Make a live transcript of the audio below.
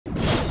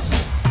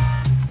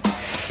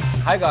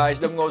Hi guys,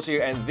 Dong Ngo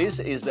here, and this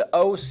is the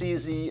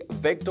OCZ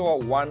Vector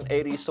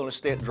 180 solid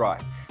state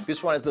drive.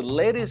 This one is the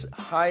latest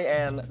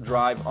high-end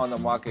drive on the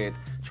market,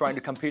 trying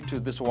to compete to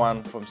this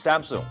one from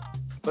Samsung.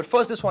 But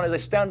first, this one is a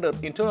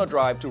standard internal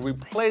drive to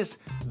replace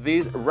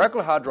these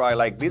regular hard drive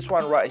like this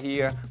one right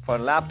here for a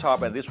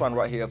laptop and this one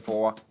right here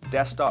for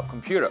desktop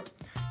computer.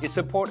 It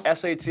supports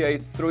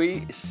SATA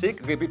 3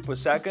 6 gigabit per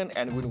second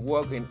and will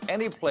work in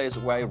any place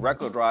where a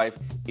regular drive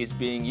is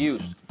being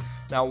used.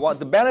 Now, what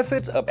the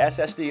benefits of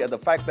SSD are the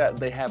fact that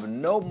they have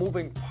no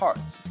moving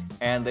parts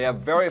and they are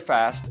very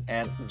fast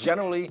and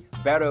generally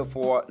better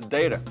for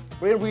data.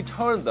 But in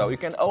return though, you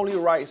can only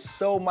write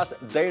so much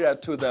data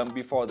to them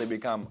before they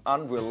become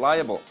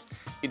unreliable.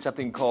 It's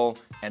something called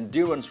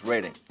endurance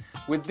rating.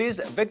 With this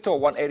Vector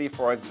 180,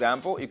 for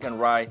example, you can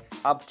write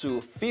up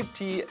to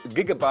 50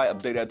 gigabyte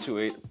of data to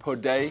it per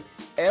day,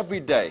 every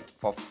day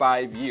for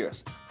 5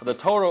 years, for the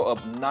total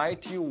of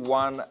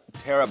 91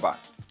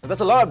 terabytes.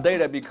 That's a lot of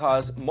data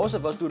because most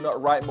of us do not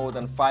write more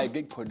than 5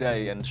 gig per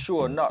day, and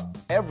sure, not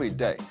every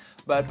day.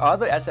 But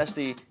other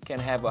SSD can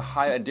have a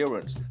higher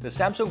endurance. The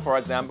Samsung, for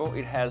example,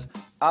 it has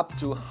up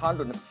to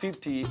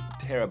 150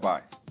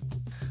 terabytes.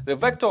 The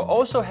Vector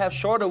also has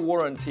shorter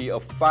warranty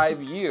of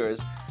 5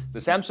 years. The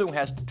Samsung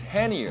has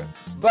 10 years,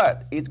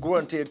 but its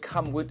warranty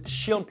comes with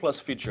Shield Plus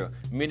feature,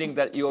 meaning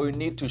that you only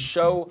need to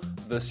show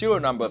the serial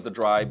number of the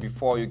drive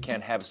before you can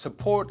have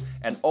support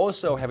and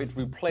also have it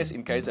replaced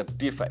in case of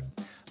defect.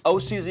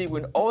 OCZ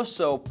will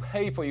also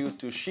pay for you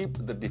to ship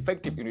the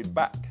defective unit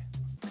back.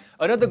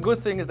 Another good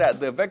thing is that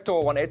the Vector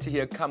 180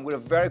 here comes with a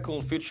very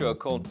cool feature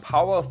called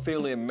power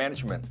failure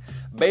management.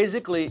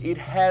 Basically, it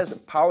has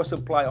power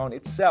supply on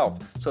itself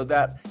so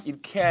that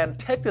it can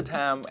take the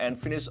time and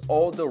finish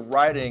all the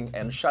writing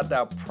and shut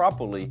down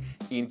properly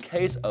in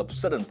case of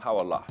sudden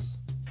power loss.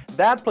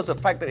 That plus the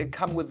fact that it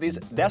comes with this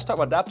desktop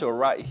adapter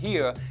right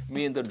here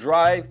means the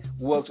drive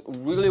works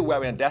really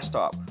well in a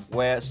desktop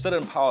where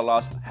sudden power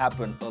loss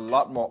happen a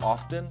lot more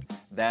often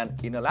than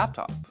in a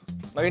laptop.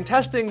 Now in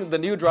testing, the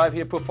new drive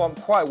here performed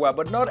quite well,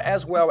 but not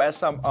as well as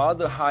some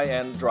other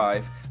high-end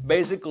drive.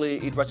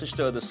 Basically, it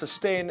registered the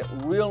sustained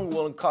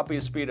real-world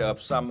copy speed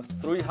of some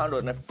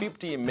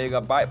 350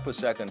 megabytes per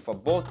second for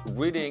both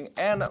reading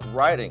and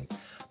writing.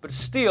 But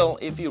still,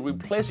 if you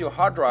replace your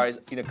hard drives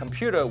in a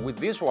computer with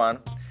this one,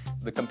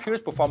 the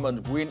computer's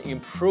performance will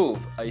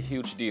improve a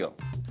huge deal.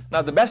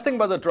 Now, the best thing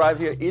about the drive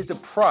here is the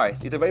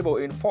price. It's available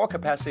in 4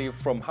 capacity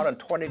from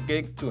 120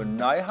 gig to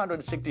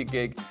 960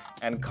 gig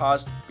and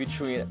costs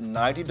between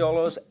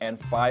 $90 and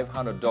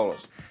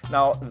 $500.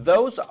 Now,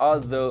 those are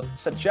the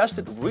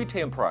suggested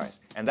retail price,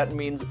 and that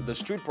means the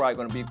street price is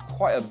going to be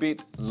quite a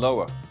bit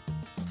lower.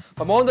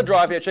 For more on the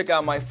drive here, check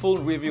out my full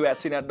review at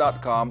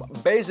CNET.com.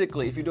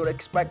 Basically, if you don't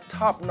expect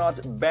top-notch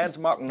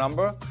benchmark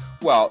number,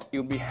 well,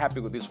 you'll be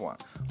happy with this one.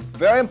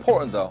 Very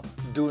important though,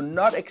 do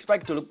not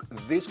expect to look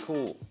this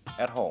cool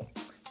at home.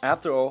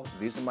 After all,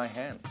 these are my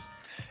hands.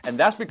 And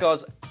that's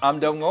because I'm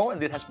Dong Ngo,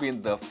 and this has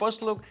been the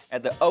first look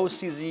at the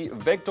OCZ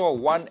Vector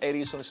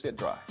 180 solid state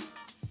drive.